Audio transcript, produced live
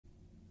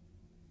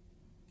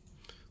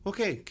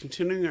Okay,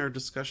 continuing our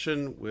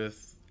discussion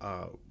with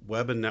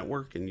web and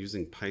network and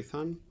using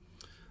Python.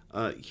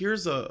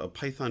 Here's a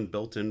Python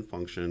built-in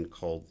function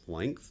called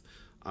length.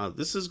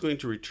 This is going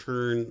to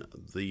return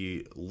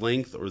the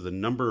length or the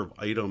number of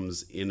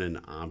items in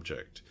an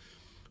object.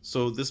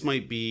 So this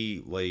might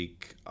be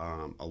like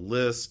a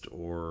list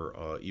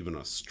or even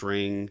a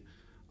string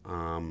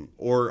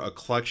or a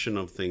collection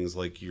of things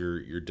like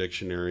your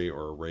dictionary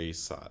or array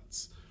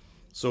sets.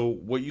 So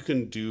what you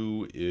can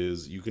do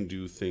is you can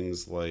do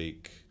things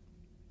like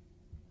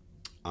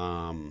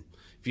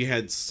if you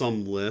had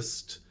some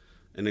list,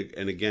 and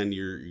again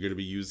you're going to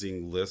be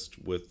using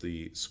list with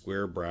the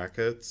square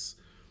brackets.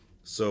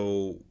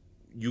 So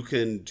you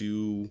can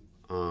do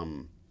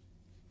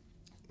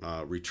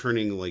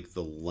returning like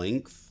the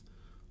length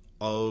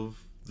of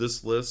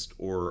this list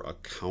or a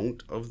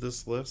count of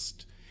this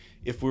list.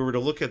 If we were to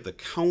look at the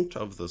count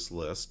of this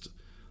list,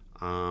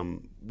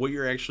 what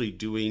you're actually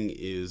doing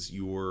is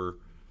you're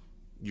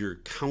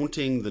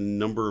counting the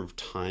number of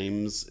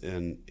times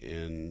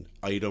an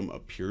item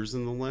appears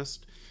in the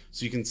list.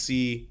 So you can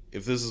see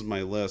if this is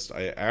my list,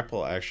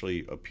 apple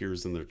actually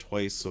appears in there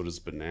twice. So does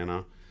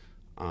banana.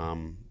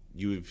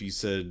 If you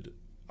said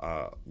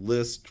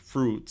list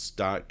fruits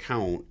dot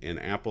count and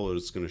apple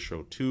is going to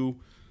show 2.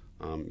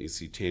 You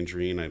see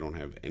tangerine. I don't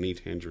have any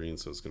tangerine,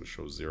 so it's going to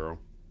show 0.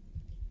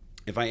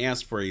 If I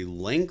ask for a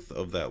length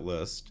of that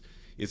list,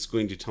 it's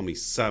going to tell me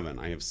 7.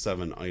 I have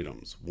 7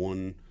 items.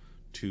 1,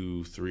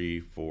 2, 3,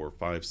 4,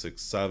 5,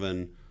 6,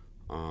 7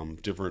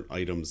 different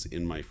items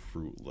in my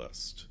fruit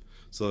list.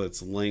 So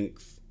that's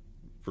length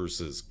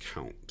versus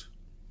count.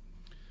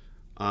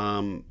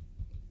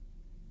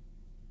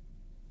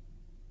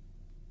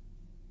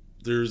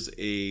 There's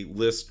a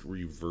list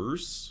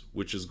reverse,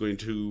 which is going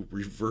to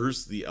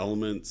reverse the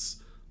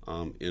elements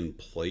in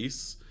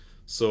place.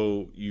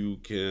 So you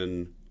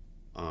can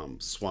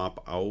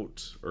swap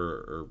out,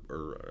 or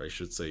I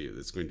should say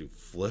it's going to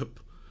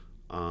flip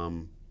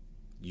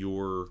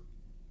your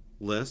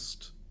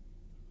list.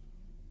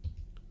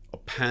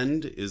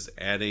 Append is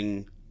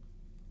adding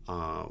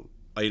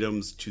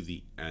items to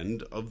the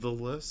end of the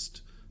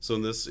list. So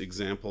in this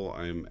example,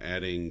 I'm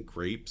adding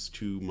grapes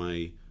to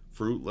my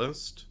fruit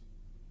list.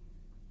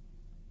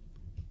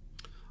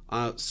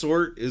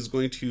 Sort is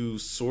going to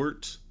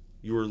sort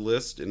your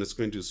list, and it's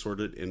going to sort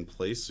it in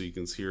place. So you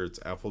can see here it's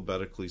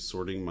alphabetically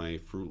sorting my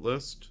fruit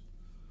list.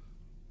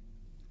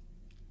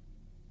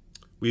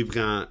 We've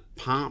got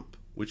pop,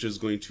 which is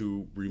going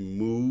to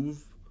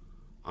remove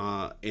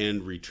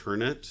and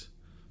return it.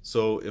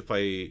 So if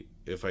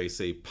I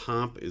say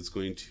pop, it's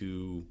going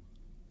to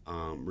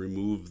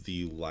remove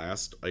the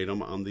last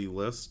item on the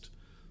list.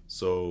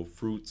 So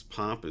fruits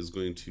pop is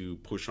going to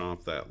push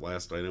off that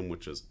last item,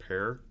 which is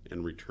pear,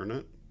 and return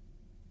it.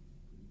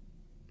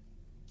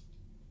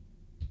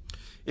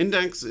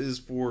 Index is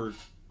for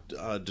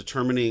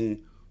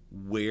determining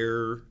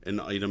where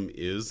an item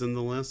is in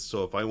the list.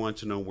 So if I want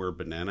to know where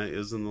banana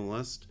is in the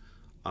list,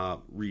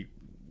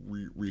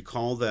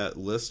 recall that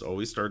list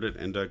always started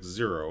at index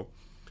 0.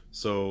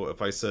 So if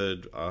I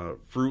said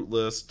fruit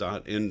list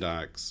dot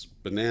index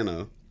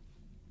banana,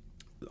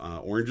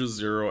 orange is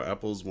 0,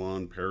 apple is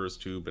 1, pear is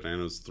 2,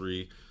 banana is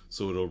 3,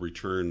 so it'll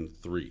return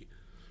 3.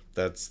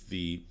 That's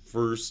the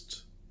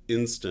first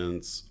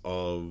instance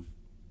of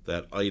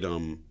that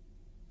item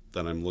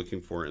that I'm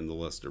looking for in the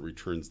list. It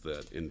returns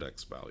that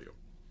index value.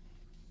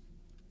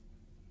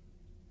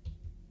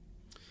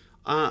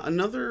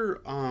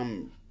 Another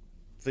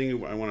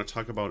thing I want to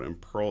talk about in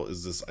Perl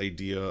is this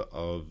idea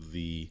of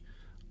the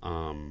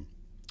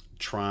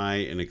try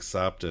and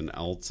except and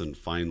else and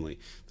finally.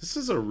 This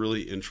is a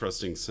really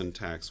interesting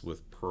syntax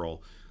with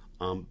Perl.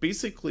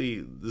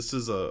 Basically, this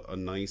is a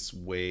nice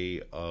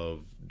way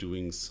of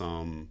doing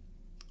some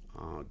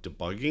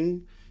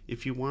debugging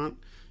if you want.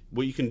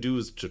 What you can do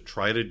is to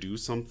try to do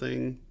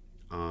something,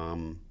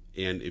 and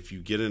if you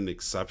get an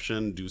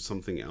exception, do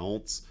something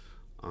else.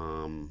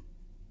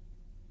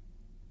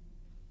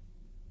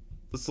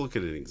 Let's look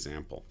at an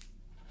example.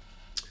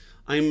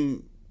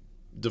 I'm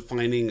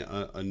defining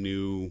a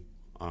new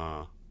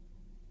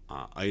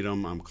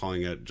item. I'm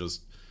calling it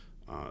just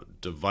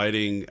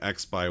dividing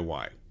x by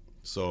y.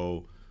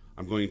 So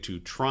I'm going to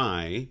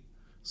try.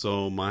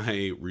 So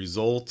my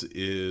result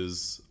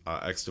is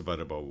x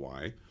divided by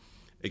y,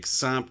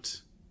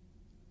 except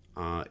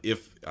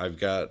if I've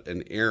got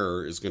an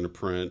error, is going to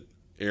print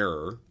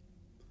error.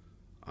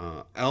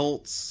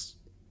 Else,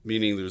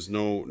 meaning there's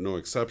no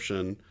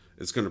exception,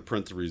 it's going to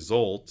print the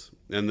result.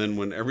 And then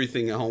when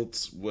everything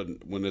else,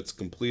 when it's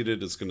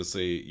completed, it's going to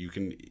say you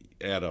can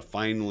add a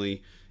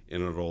finally,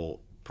 and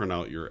it'll print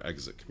out your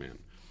exit command.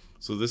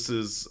 So this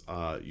is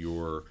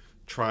your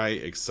try,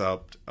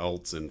 except,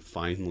 else, and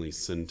finally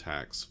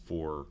syntax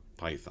for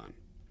Python.